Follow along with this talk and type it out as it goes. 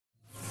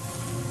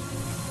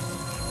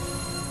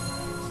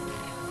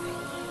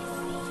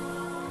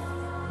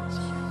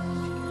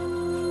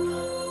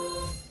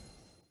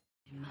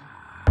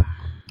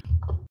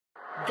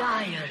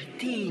Dire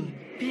team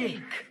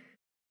pick.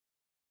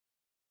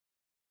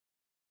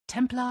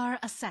 Templar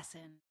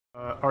Assassin.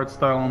 Art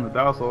style on the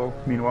Dazzle,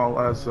 meanwhile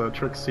as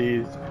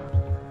Trixie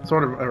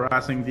sort of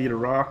harassing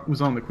ditya-ra,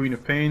 who's on the Queen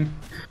of Pain.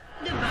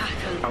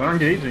 They're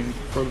engaging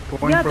for the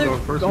point for the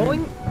first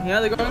game.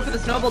 Yeah, they're going for the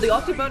snowball. The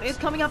Octophone is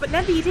coming up at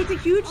Nempi. He takes a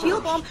huge heal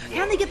bomb.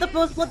 Can they get the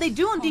first blood? They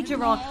do on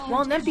ditya-ra,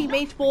 while Nempi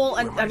may fall.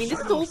 And I mean, this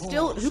is all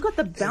still... Who got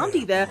the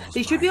bounty there?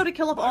 They should be able to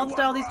kill off Art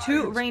Style, these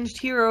two ranged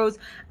heroes,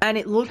 and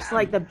it looks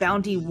like the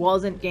bounty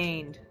wasn't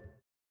gained.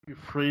 You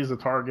freeze the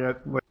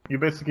target, like, you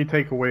basically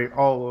take away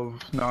all of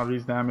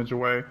Navi's damage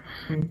away.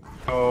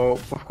 So,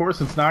 of course,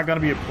 it's not going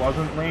to be a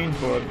pleasant lane,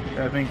 but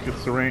I think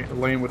it's a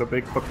lane with a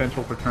big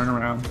potential for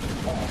turnaround.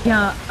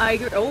 Yeah, I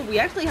agree. Oh, we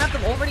actually have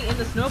them already in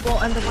the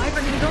snowball, and the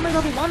Wyvern, he's only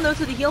level 1 though,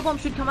 so the heal bomb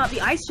should come out.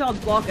 The Ice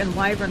Shard block, and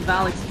Wyvern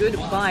Valix,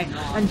 goodbye.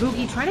 And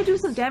Boogie trying to do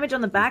some damage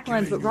on the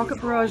backlines, but Rocket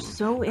Barrage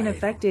so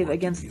ineffective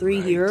against 3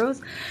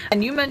 heroes.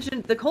 And you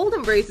mentioned the Cold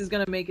Embrace is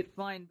going to make it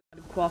fine.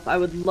 Quaff, I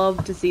would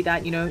love to see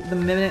that, you know, the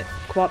minute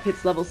Quaff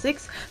hits level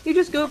 6, you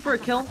just go for a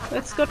kill.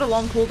 It's got a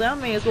long cooldown,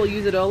 may as well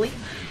use it early.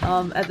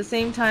 At the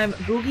same time,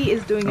 Boogie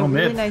is doing a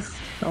really nice...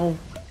 Oh,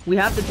 we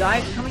have the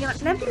dive coming out.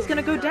 Nempi's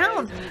gonna go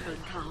down!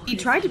 He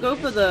tried to go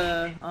for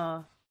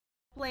the...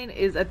 lane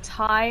is a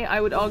tie, I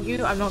would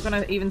argue. I'm not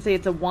gonna even say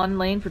it's a 1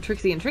 lane for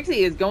Trixie, and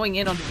Trixie is going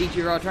in onto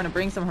ditya-ra, trying to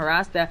bring some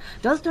harass there.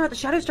 Does start the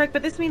Shadow Strike,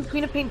 but this means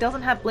Queen of Pain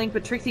doesn't have Blink,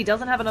 but Trixie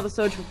doesn't have another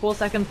Surge for 4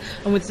 seconds,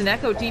 and with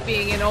SoNNeikO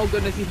TPing in, oh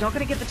goodness, he's not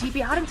gonna get the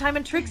TP out in time,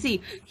 and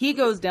Trixie, he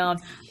goes down.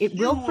 It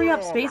will free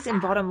up space in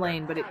bottom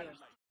lane, but it...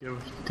 Give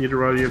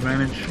ditya-ra the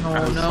advantage. Oh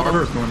no.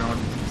 Starter's going on.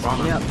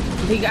 Yep.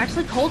 He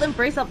actually Cold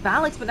Embrace up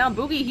Valix, but now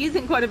Boogie, he's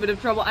in quite a bit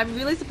of trouble. I'm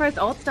really surprised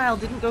Alt Style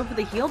didn't go for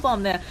the heal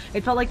bomb there.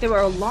 It felt like there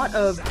were a lot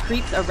of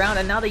creeps around,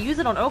 and now they use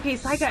it on OK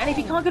Saika, and if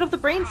he can't get off the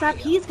Brain Sap,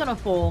 he's gonna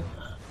fall.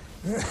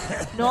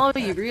 No,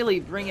 you're really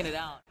bringing it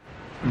out.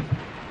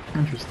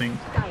 Interesting.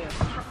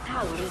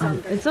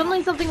 It's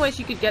certainly something where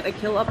she could get a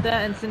kill up there,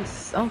 and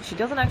since... Oh, she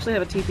doesn't actually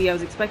have a TP. I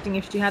was expecting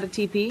if she had a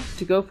TP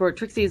to go for it.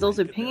 Trixie is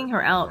also pinging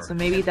her out, so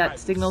maybe that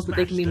signals that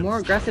they can be more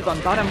aggressive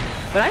on bottom.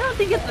 But I don't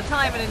think it's the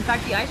time, and in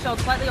fact the Ice Shell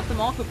slightly off the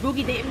mark with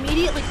Boogie. They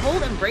immediately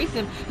Cold Embrace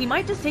him. He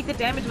might just take the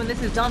damage when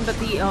this is done, but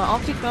the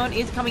Octophone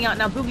is coming out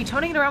now. Boogie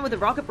turning it around with the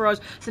Rocket Barrage.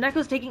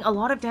 SoNNeikO's taking a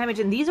lot of damage,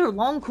 and these are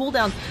long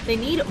cooldowns. They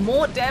need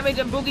more damage,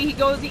 and Boogie, he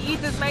goes, he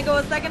eats his mango.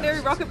 A secondary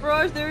Rocket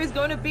Barrage. There is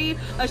going to be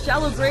a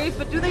shallow grave,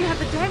 but do they have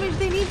the damage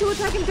they need to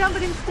attack him down?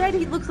 But instead,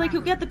 he looks like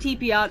he'll get the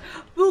TP out.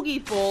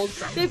 Boogie falls.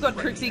 They've got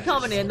Trixie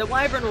coming in. The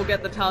Wyvern will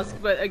get the Tusk,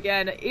 but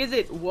again, is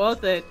it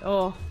worth it?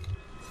 Oh.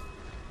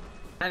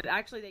 And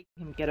actually, they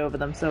can get over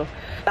them, so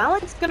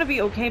Valix is gonna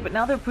be okay, but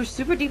now they're pushed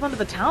super deep onto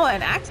the tower,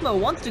 and Axmo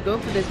wants to go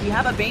for this. We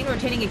have a Bane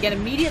rotating again,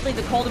 immediately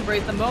the Cold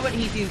Embrace, the moment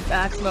he sees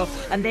Axmo,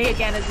 and they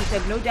again, as we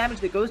said, no damage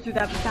that goes through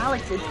that, but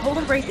Valix's Cold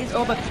Embrace is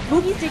over.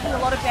 Boogie's taking a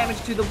lot of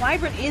damage too, the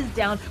Wyvern is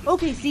down.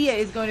 OK Sia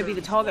is going to be the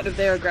target of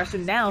their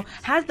aggression now,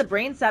 has the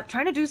Brain Sap,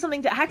 trying to do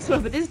something to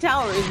Axmo, but this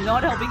tower is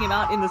not helping him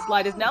out in the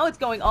slightest. Now it's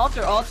going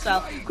after Alt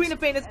Style. Queen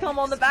of Pain has come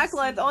on the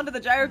backlines onto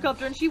the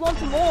Gyrocopter, and she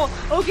wants more.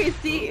 OK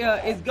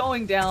Sia is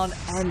going down.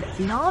 And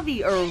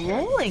Navi are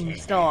rolling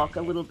stock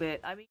a little bit.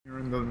 I mean, you're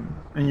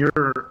in your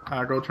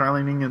aggro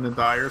tri-laning in the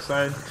dire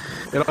side,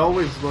 it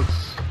always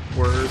looks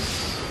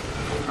worse.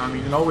 I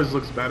mean, it always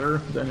looks better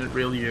than it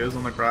really is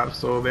on the graph,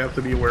 so they have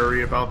to be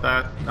wary about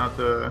that, not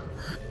to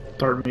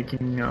start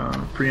making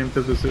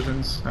preemptive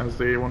decisions as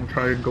they want to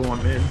try to go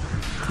on mid.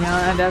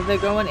 Yeah, and as they're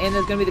going in,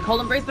 there's going to be the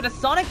Cold Embrace, but a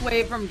Sonic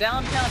Wave from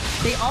downtown.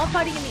 They are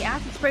fighting in the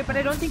Acid Spray, but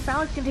I don't think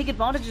Valix can take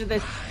advantage of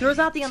this. Throws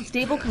out the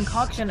Unstable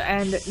Concoction,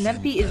 and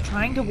Nempi is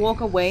trying to walk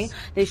away.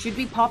 They should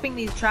be popping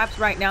these traps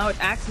right now. It's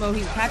Axmo,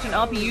 he's catching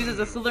up, he uses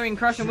a Slithering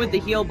Crush, and with the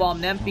heal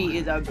bomb, Nempi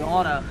is a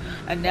goner.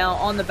 And now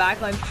on the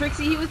backline,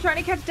 Trixie, he was trying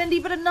to catch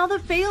Dendi, but another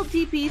failed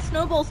TP,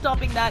 Snowball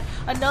stopping that,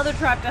 another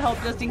trap to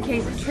help just in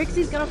case, and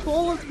Trixie's gonna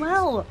fall as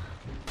well.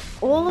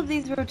 All of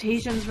these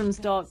rotations from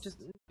stock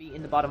just be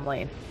in the bottom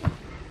lane.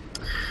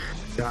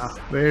 Yeah,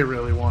 they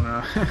really want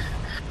to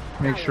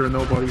make sure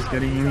nobody's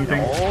getting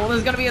anything. Oh,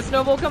 there's going to be a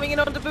snowball coming in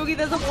onto Boogie.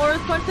 There's a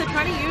Walrus Punch. They're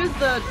trying to use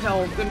the...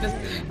 Oh,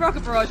 goodness.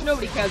 Rocket Barrage.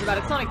 Nobody cares about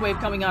it. Sonic Wave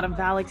coming out, and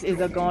Valix is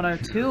a goner,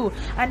 too.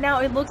 And now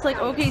it looks like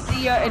OK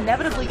Sia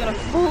inevitably going to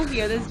fall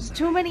here. There's just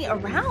too many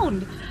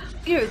around.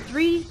 Here,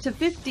 3 to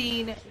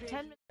 15,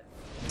 10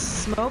 minutes.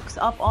 Smokes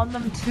up on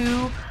them,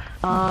 too.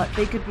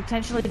 They could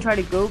potentially try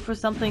to go for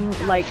something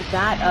like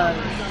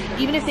that.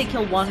 Even if they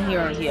kill one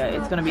hero here,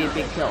 it's going to be a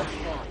big kill.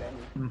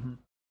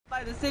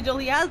 By the Sigil,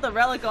 he has the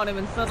Relic on him,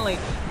 and suddenly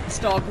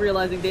Stock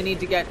realizing they need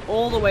to get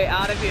all the way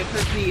out of here.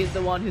 Trixie is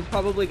the one who's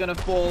probably going to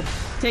fall,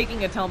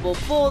 taking a tumble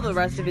for the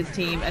rest of his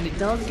team, and it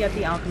does get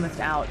the Alchemist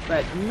out,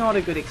 but not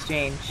a good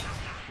exchange.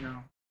 No,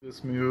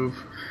 this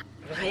move,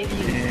 and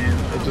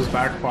it just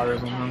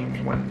backfires on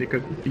them when they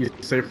could be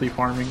safely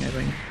farming, I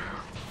think.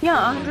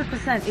 Yeah,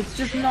 100%. It's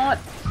just not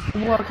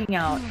working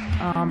out.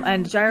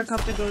 And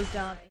Gyrocopter goes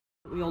down.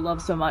 We all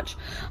love so much.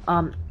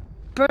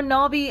 For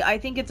Navi, I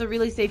think it's a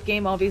really safe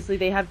game. Obviously,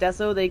 they have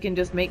Deso. They can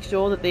just make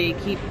sure that they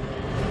keep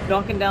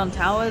knocking down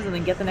towers and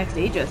then get the next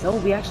Aegis. Oh,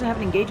 we actually have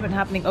an engagement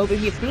happening over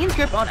here. Fiend's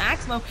Grip on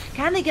Axmo.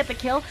 Can they get the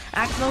kill?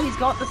 Axmo, he's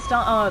got the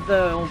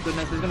oh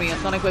goodness, there's gonna be a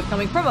Sonic Wave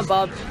coming from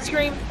above.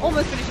 Scream,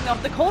 almost finishing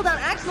off the cooldown.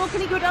 Axmo, can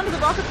he go down to the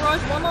Rocket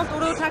Barrage? One last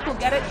auto attack will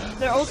get it.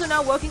 They're also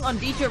now working on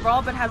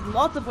ditya-ra, but has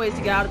lots of ways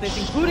to get out of this,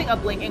 including a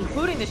blink,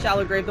 including the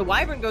shallow grave. The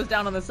Wyvern goes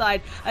down on the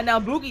side, and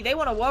now Boogie, they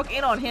want to work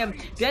in on him.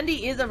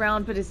 Dendi is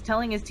around, but is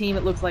telling his team,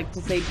 it looks like,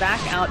 to say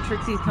back out.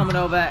 Trixie's coming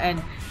over,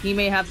 and he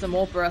may have some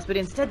more for us, but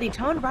instead they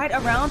turn right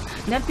around.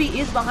 Nempy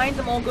is behind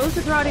them all, goes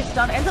to throw out his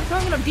stun, ends up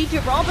throwing it on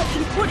ditya-ra, but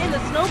he's put in the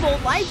snowball,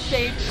 life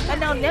save, and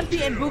now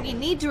Nempy and Boogie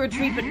need to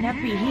retreat, but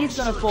Nempy, he's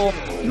gonna fall.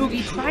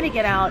 Boogie trying to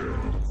get out,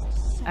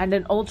 and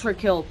an ultra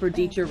kill for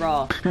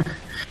ditya-ra.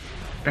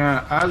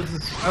 Yeah, as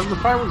the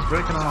fight was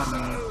breaking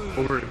on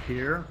over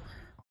here.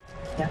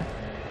 Yeah,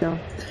 so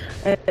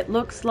it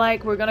looks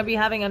like we're going to be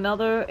having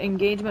another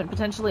engagement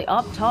potentially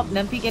up top.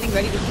 Nempy getting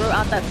ready to throw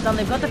out that stun.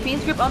 They've got the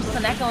Fiend's Grip on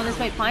SoNNeikO, and this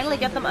might finally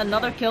get them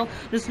another kill.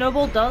 The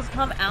snowball does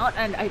come out,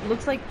 and it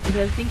looks like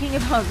they're thinking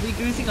about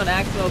regoosing on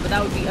Axmo, but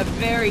that would be a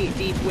very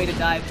deep way to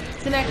dive.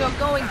 SoNNeikO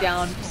going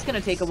down, just going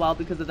to take a while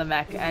because of the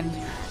mech, and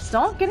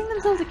Stomp getting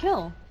themselves a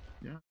kill.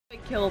 Yeah.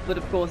 Big kill, but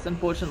of course,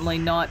 unfortunately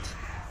not...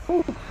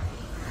 Ooh.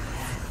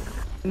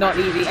 Not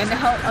easy. And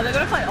now they're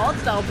going to find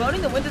Oddstyle,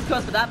 burning the Winter's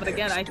Curse for that, but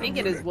again, I think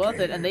it is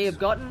worth it, and they have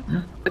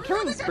gotten a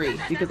killing spree,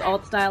 because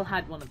Oddstyle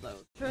had one of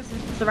those. Since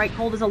it's the right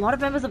call, there's a lot of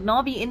members of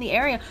Na'Vi in the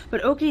area,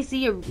 but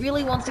OKC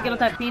really wants to get off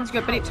that Fiend's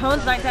Grip, but it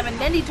turns nighttime, and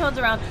Dendi turns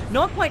around,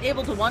 not quite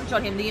able to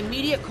one-shot him. The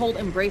immediate cold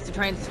embrace to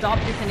try and stop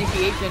this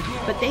initiation,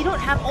 but they don't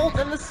have ult,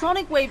 and the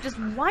Sonic Wave just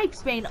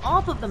wipes Bane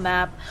off of the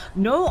map.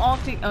 No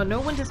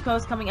Winter's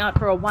Curse coming out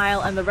for a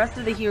while, and the rest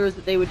of the heroes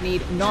that they would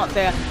need not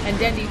there, and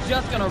Dendi's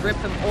just gonna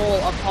rip them all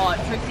apart.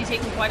 Trixie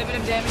taking quite a bit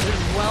of damage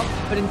as well,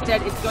 but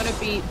instead it's going to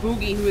be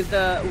Boogie who is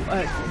the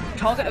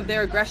target of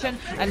their aggression,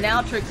 and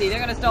now Trixie, they're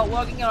going to start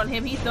working on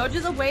him. He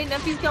surges away,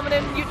 Nempy's coming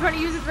in, you're trying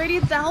to use his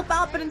radiance to help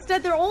out, but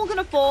instead they're all going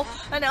to fall,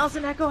 and now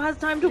SoNNeikO has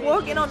time to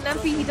work in on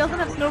Nempy. He doesn't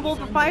have snowball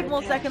for 5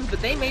 more seconds,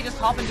 but they may just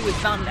hop into his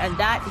fountain, and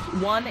that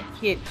one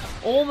hit,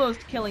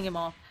 almost killing him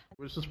off.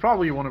 Which is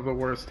probably one of the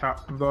worst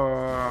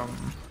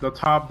the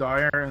top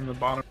dire and the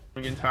bottom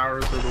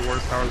towers are the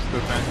worst towers to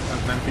defend as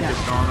Nempy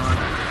gets gone on.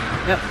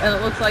 Yep, and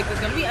it looks like there's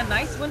going to be a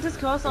nice Winter's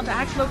Curse onto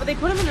Axmo, but they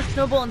put him in a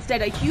snowball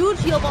instead. A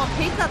huge heal bomb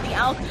takes out the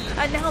Alk,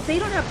 and now they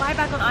don't have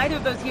buyback on either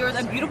of those heroes.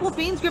 A beautiful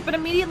Fiend's Grip, but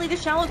immediately the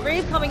shallow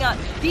grave coming out.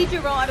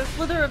 ditya-ra out of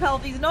slither of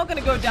health, he's not going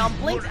to go down,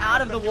 blinks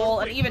out of the wall,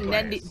 and even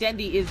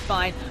Dendi is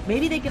fine.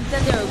 Maybe they can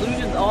send their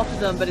illusions off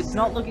of them, but it's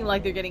not looking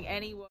like they're getting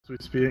any worse. As we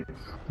speak,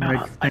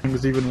 make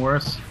things even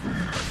worse.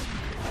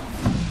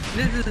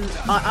 This is,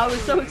 I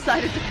was so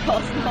excited to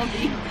cross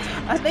Na'Vi,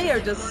 and they are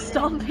just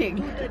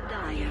stomping.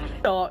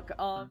 Dark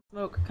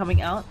smoke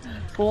coming out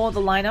for the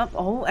lineup.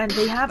 Oh, and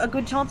they have a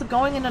good chance of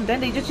going in on Den.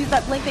 They just use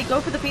that blink. They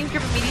go for the Fiend's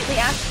Grip immediately.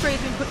 Ash Spray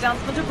has been put down.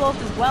 Splinter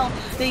Blast as well.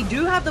 They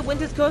do have the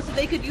Winter's Curse, so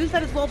they could use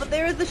that as well, but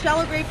there is the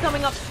Shallow Grave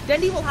coming up.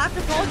 Dendi will have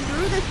to pass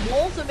through this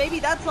wall, so maybe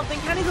that's something.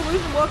 Can his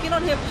illusion work in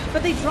on him?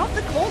 But they drop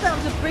the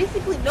cooldown to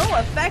basically no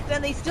effect,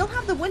 and they still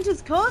have the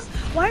Winter's Curse.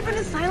 Wyvern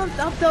is silenced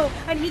up though,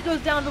 and he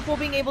goes down before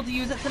being able to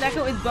use it.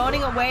 SoNNeikO is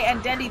burning away,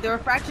 and Dendi, the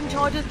refraction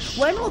charges.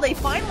 When will they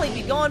finally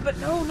be gone? But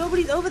no,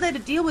 nobody's over there to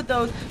deal with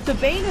those. So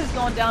Bane has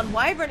gone down,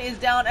 Wyvern is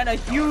down, and a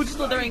huge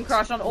slithering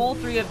crush on all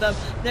three of them.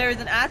 There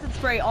is an acid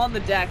spray on the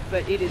deck,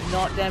 but it is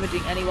not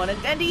damaging anyone. And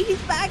Dendi,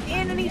 he's back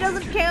in, and he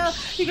doesn't care.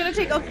 He's gonna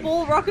take a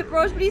full rocket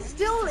rush, but he's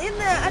still in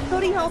there at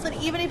 30 health, and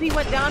even if he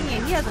went down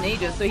here, he has an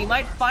Aegis, so he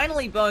might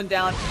finally burn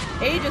down.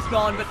 Aegis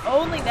gone, but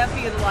only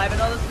Nempy is alive.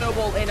 Another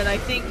snowball in, and I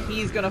think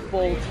he's gonna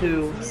fall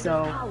too.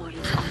 So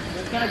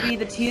it's gonna be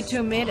the tier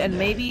 2 mid, and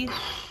maybe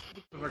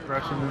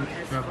aggression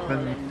have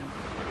been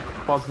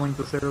puzzling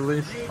to say the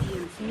least.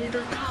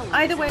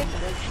 Either way,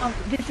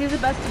 this is a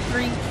best of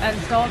 3, and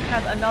Stark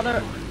has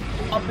another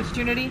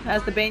opportunity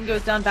as the Bane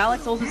goes down.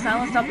 Valak's also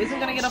silenced up, isn't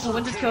going to get off a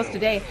Winter's Curse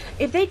today.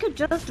 If they could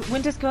just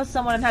Winter's Curse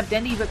someone and have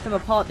Dendi rip them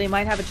apart, they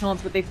might have a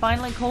chance, but they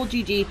finally call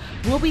GG.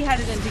 We'll be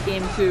headed into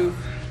game 2.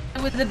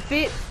 It was a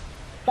bit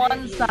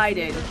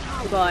one-sided,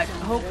 but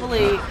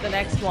hopefully the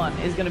next one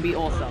is going to be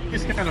awesome.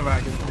 It's kind of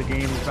like the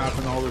game is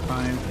happening all the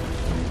time.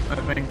 I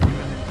think even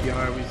in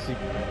TI we see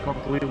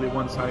completely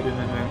one-sided,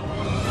 and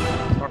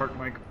then Stark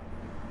might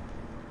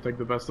take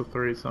the best of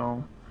 3,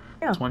 so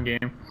yeah. It's one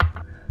game.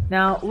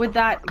 Now, with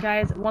that,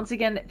 guys, once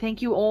again,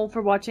 thank you all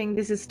for watching.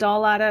 This is Star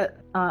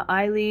Ladder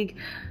I-League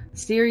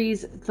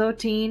Series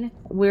 13.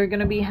 We're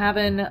going to be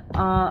having,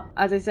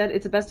 as I said,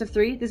 it's a best of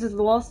 3. This is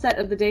the last set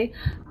of the day,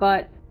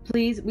 but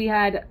please, we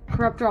had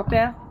Corrupt Drop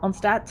there on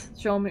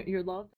stats. Show them your love.